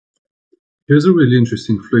Here's a really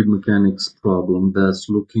interesting fluid mechanics problem that's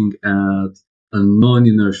looking at a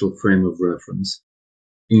non-inertial frame of reference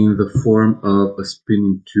in the form of a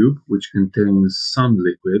spinning tube which contains some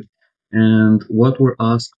liquid. And what we're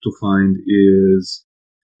asked to find is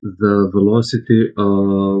the velocity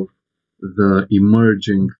of the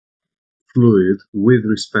emerging fluid with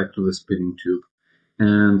respect to the spinning tube.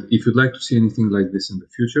 And if you'd like to see anything like this in the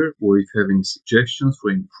future, or if you have any suggestions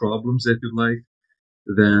for any problems that you'd like,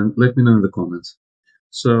 then let me know in the comments.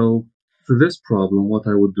 So for this problem, what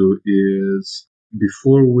I would do is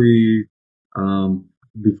um,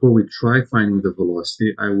 before we try finding the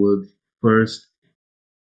velocity, I would first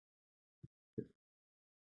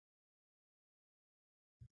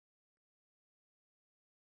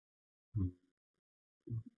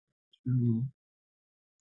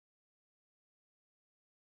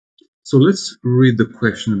so let's read the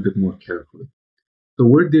question a bit more carefully. So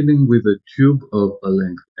we're dealing with a tube of a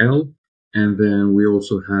length L, and then we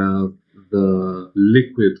also have the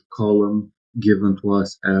liquid column given to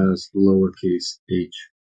us as lowercase h.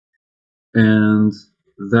 And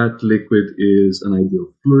that liquid is an ideal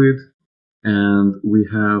fluid, and we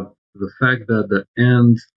have the fact that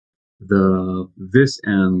this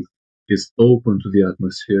end is open to the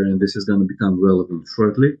atmosphere, and this is going to become relevant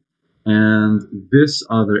shortly. And this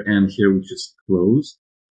other end here, which is closed,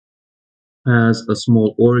 has a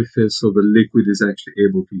small orifice, so the liquid is actually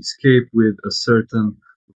able to escape with a certain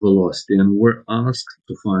velocity. And we're asked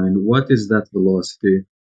to find what is that velocity,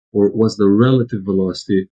 or what's the relative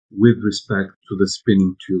velocity with respect to the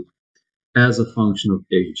spinning tube as a function of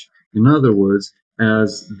h. In other words,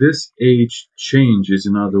 as this h changes,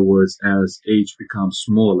 in other words, as h becomes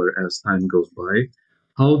smaller as time goes by,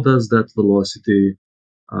 how does that velocity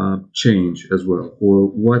change as well? Or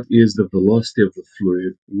what is the velocity of the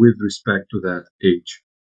fluid with respect to that h?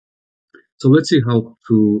 So let's see how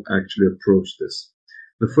to actually approach this.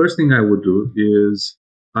 The first thing I would do is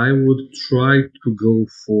I would try to go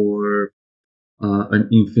for an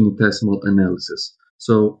infinitesimal analysis.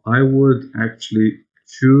 So I would actually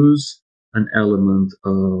choose an element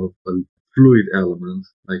of a fluid element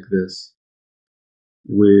like this,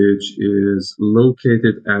 which is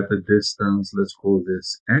located at a distance, let's call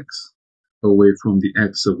this x, away from the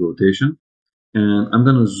x of rotation. And I'm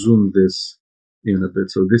going to zoom this in a bit.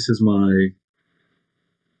 So this is my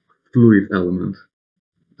fluid element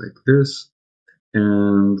like this.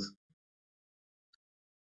 And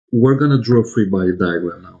we're going to draw a free body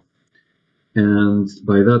diagram now. And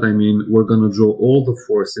by that I mean we're going to draw all the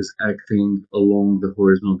forces acting along the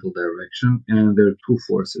horizontal direction, and there are two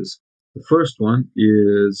forces. The first one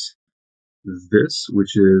is this,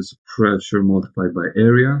 which is pressure multiplied by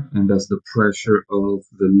area, and that's the pressure of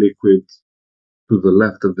the liquid to the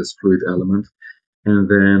left of this fluid element. And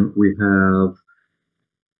then we have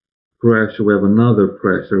pressure, we have another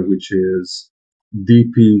pressure, which is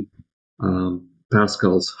dp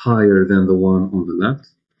pascals higher than the one on the left.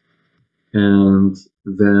 And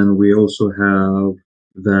then we also have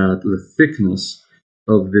that the thickness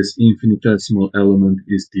of this infinitesimal element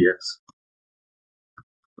is dx.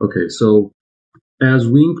 Okay, so as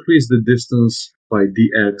we increase the distance by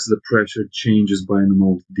dx, the pressure changes by an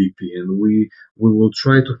amount dp, and we will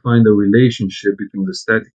try to find a relationship between the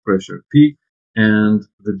static pressure p and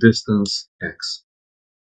the distance x.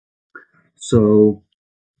 So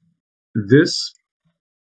this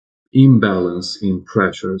imbalance in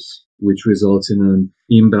pressures, which results in an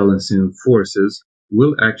imbalance in forces,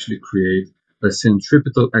 will actually create a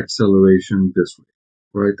centripetal acceleration this way,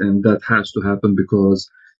 right? And that has to happen because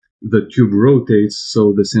the tube rotates,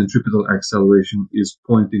 so the centripetal acceleration is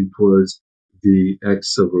pointing towards the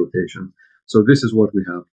x of rotation. So this is what we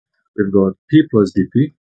have. We've got p plus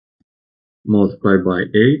dp multiplied by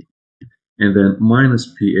a, and then minus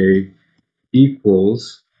pa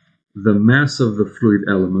equals the mass of the fluid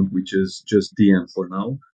element, which is just dm for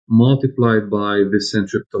now, multiplied by the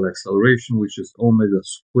centripetal acceleration, which is omega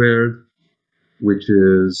squared, which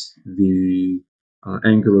is the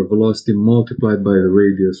angular velocity, multiplied by the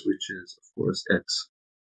radius, which is, of course, x.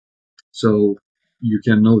 So you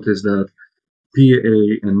can notice that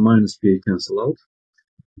PA and minus PA cancel out,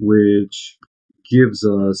 which gives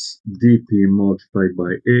us dP multiplied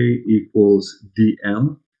by A equals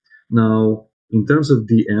dm. Now, in terms of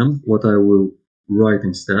dm, what I will write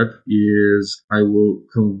instead is I will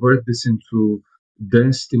convert this into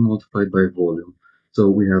density multiplied by volume. So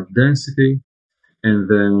we have density, and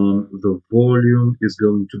then the volume is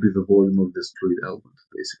going to be the volume of this fluid element,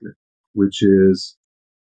 basically, which is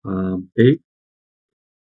A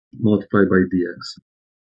multiplied by dx.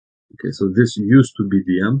 Okay, so this used to be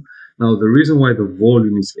dm. Now, the reason why the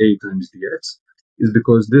volume is A times dx is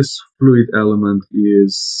because this fluid element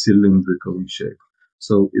is cylindrical in shape.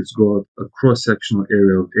 So it's got a cross-sectional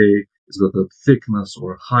area of A, it's got a thickness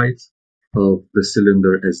or height of the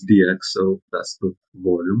cylinder as dx, so that's the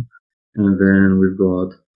volume. And then we've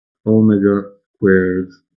got omega squared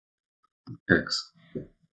x.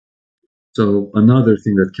 So another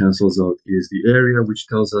thing that cancels out is the area, which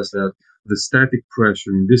tells us that the static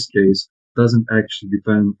pressure in this case doesn't actually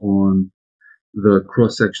depend on the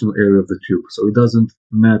cross-sectional area of the tube. So it doesn't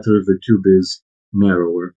matter if the tube is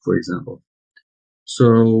narrower, for example.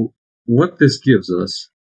 So what this gives us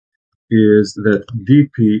is that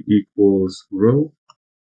dp equals rho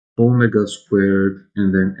omega squared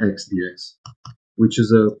and then x dx, which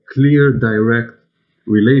is a clear direct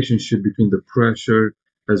relationship between the pressure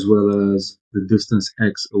as well as the distance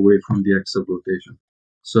x away from the x of rotation.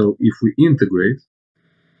 So if we integrate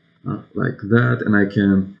like that, and I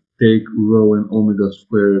can take rho and omega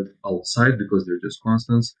squared outside because they're just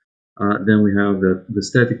constants, then we have that the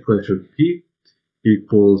static pressure P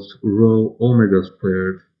equals rho omega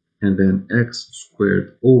squared and then x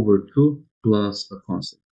squared over 2 plus a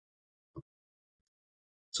constant.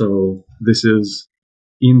 So this is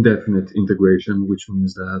indefinite integration, which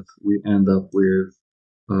means that we end up with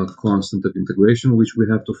a constant of integration, which we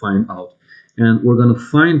have to find out. And we're going to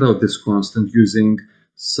find out this constant using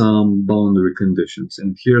some boundary conditions.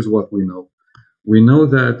 And here's what we know. We know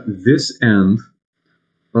that this end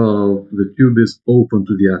of the tube is open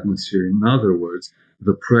to the atmosphere. In other words,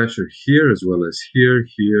 the pressure here as well as here,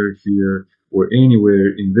 here, here, or anywhere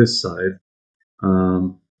in this side,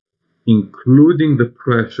 including the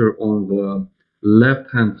pressure on the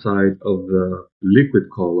left-hand side of the liquid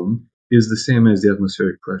column, is the same as the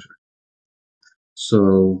atmospheric pressure.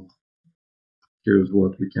 So here's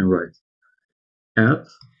what we can write. At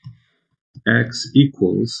x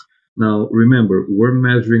equals, now remember, we're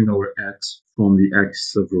measuring our x from the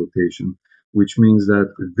axis of rotation, which means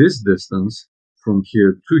that this distance from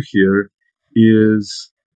here to here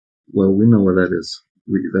is, well, we know what that is.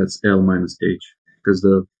 That's L minus H, because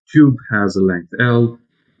the tube has a length L,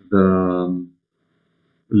 the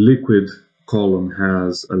liquid column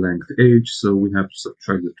has a length H, so we have to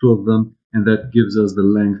subtract the two of them, and that gives us the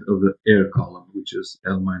length of the air column, which is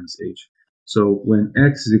L minus H. So when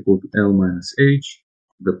x is equal to L minus H,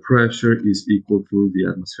 the pressure is equal to the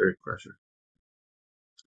atmospheric pressure.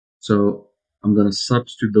 So I'm going to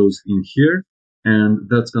substitute those in here, and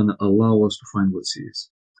that's going to allow us to find what C is.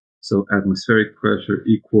 So atmospheric pressure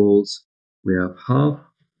equals, we have half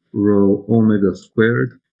rho omega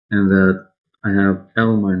squared, and that I have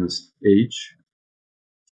L minus H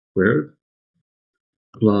squared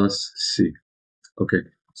plus C. Okay,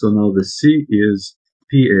 so now the C is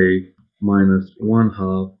PA minus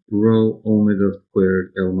 1/2 rho omega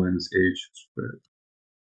squared L minus H squared.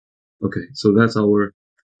 Okay, so that's our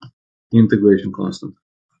integration constant.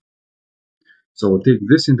 So I'll take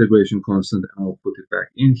this integration constant and I'll put it back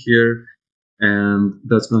in here, and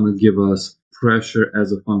that's going to give us pressure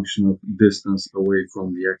as a function of distance away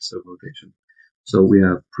from the axis of rotation. So we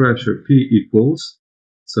have pressure P equals,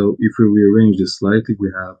 so if we rearrange this slightly,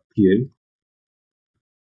 we have PA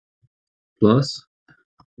plus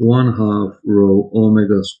 1/2 rho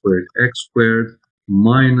omega squared x squared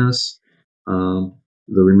minus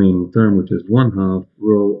the remaining term, which is 1/2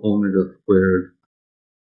 rho omega squared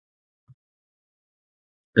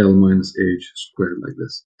L minus H squared, like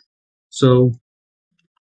this. So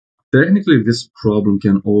technically this problem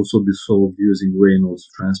can also be solved using Reynolds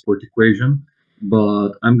transport equation,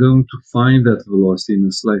 but I'm going to find that velocity in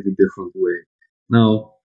a slightly different way.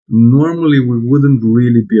 Now, normally we wouldn't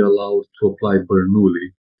really be allowed to apply Bernoulli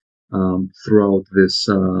throughout this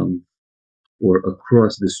or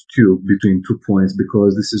across this tube between 2 points,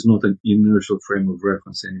 because this is not an inertial frame of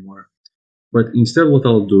reference anymore. But instead what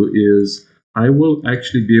I'll do is I will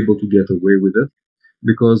actually be able to get away with it,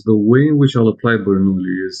 because the way in which I'll apply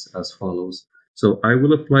Bernoulli is as follows. So I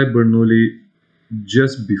will apply Bernoulli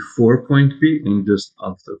just before point P and just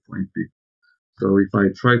after point P. So if I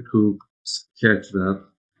try to sketch that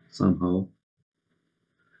somehow,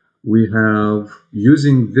 we have,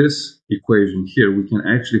 using this equation here, we can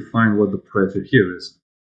actually find what the pressure here is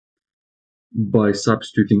by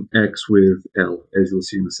substituting x with L, as you'll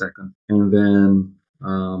see in a second. And then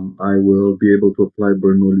I will be able to apply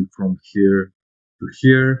Bernoulli from here to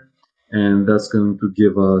here, and that's going to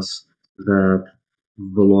give us that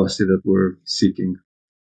velocity that we're seeking.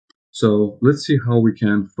 So let's see how we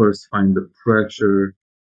can first find the pressure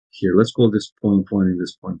here. Let's call this point 1 and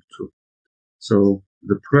this point 2. So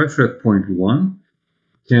the pressure at point 1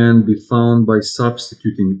 can be found by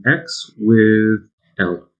substituting x with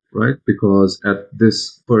L, right? Because at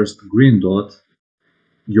this first green dot,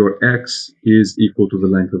 your x is equal to the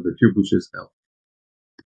length of the tube, which is L.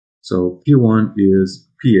 So P1 is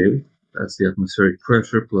PA, that's the atmospheric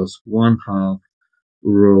pressure, plus 1/2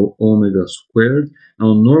 rho omega squared.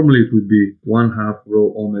 Now, normally it would be 1/2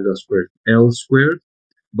 rho omega squared L squared,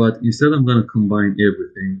 but instead I'm going to combine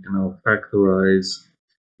everything and I'll factorize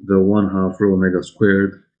the 1/2 rho omega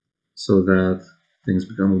squared so that things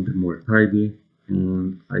become a bit more tidy,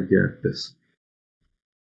 and I get this.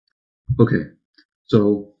 Okay,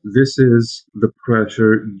 so this is the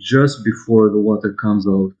pressure just before the water comes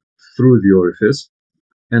out through the orifice.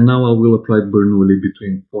 And now I will apply Bernoulli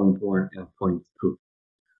between point 1 and point 2.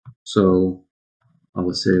 So I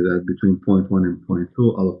will say that between point 1 and point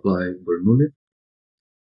 2, I'll apply Bernoulli.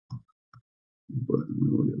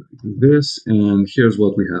 Bernoulli like this, and here's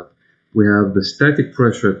what we have. We have the static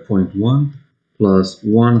pressure at point 1 plus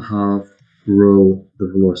 1/2 rho the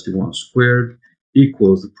velocity 1 squared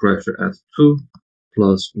equals the pressure at 2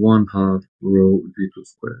 plus 1/2 rho v2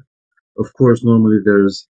 squared. Of course, normally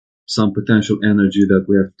there's some potential energy that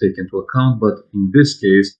we have to take into account, but in this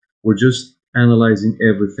case, we're just analyzing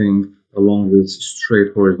everything along this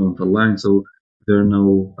straight horizontal line, so there are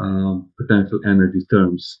no potential energy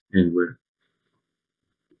terms anywhere.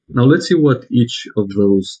 Now let's see what each of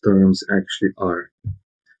those terms actually are.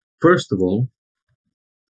 First of all,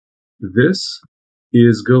 this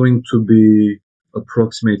is going to be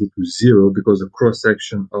approximated to 0 because the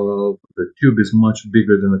cross-section of the tube is much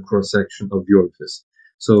bigger than the cross-section of the orifice.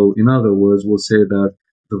 So in other words, we'll say that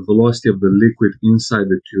the velocity of the liquid inside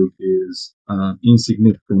the tube is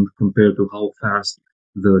insignificant compared to how fast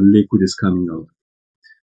the liquid is coming out.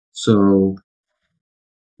 So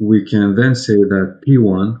we can then say that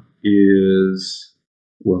P1 is,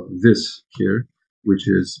 well, this here, which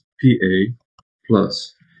is PA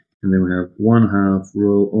plus, and then we have 1/2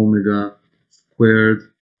 rho omega squared,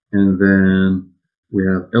 and then we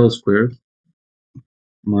have L squared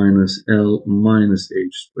minus L minus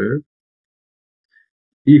H squared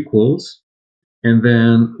equals, and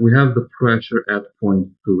then we have the pressure at point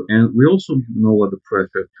 2. And we also know what the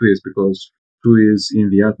pressure at 2 is because 2 is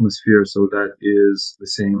in the atmosphere, so that is the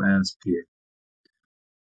same as PA.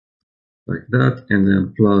 Like that, and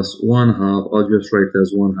then plus 1/2, I'll just write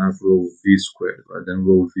as 1/2 rho v squared, right? Then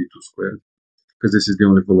rho v2 squared, because this is the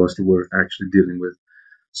only velocity we're actually dealing with.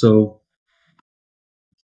 So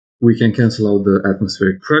we can cancel out the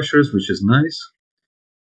atmospheric pressures, which is nice.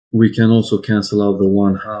 We can also cancel out the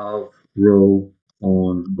 1/2 rho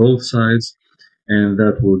on both sides, and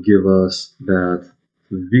that will give us that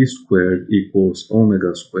v squared equals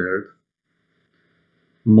omega squared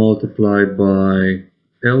multiplied by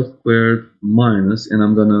L squared minus, and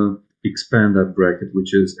I'm gonna expand that bracket,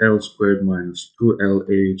 which is L squared minus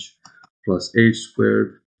 2LH plus H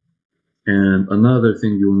squared. And another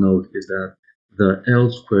thing you'll note is that the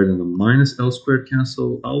L squared and the minus L squared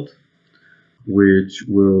cancel out, which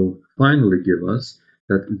will finally give us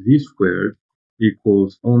that V squared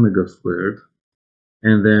equals omega squared.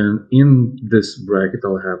 And then in this bracket,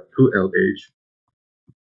 I'll have 2LH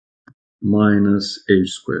minus H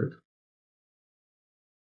squared.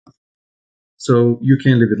 So you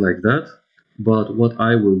can leave it like that, but what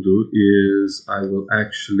I will do is I will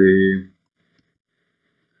actually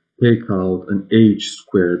take out an H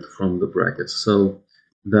squared from the bracket. So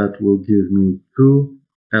that will give me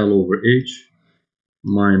 2L over H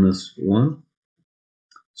minus 1.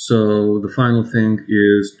 So the final thing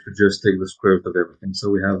is to just take the square root of everything.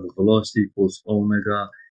 So we have the velocity equals omega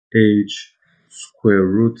H square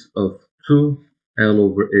root of 2L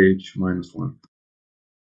over H minus 1.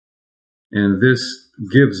 And this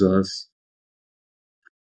gives us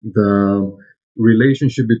the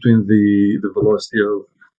relationship between the velocity of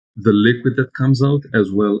the liquid that comes out as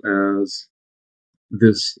well as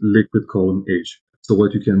this liquid column H. So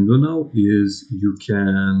what you can do now is you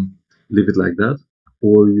can leave it like that,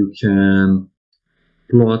 or you can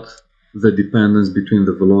plot the dependence between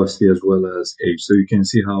the velocity as well as H. So you can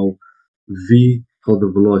see how how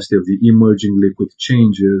the velocity of the emerging liquid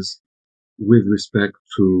changes with respect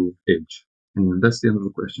to H. And that's the end of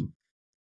the question.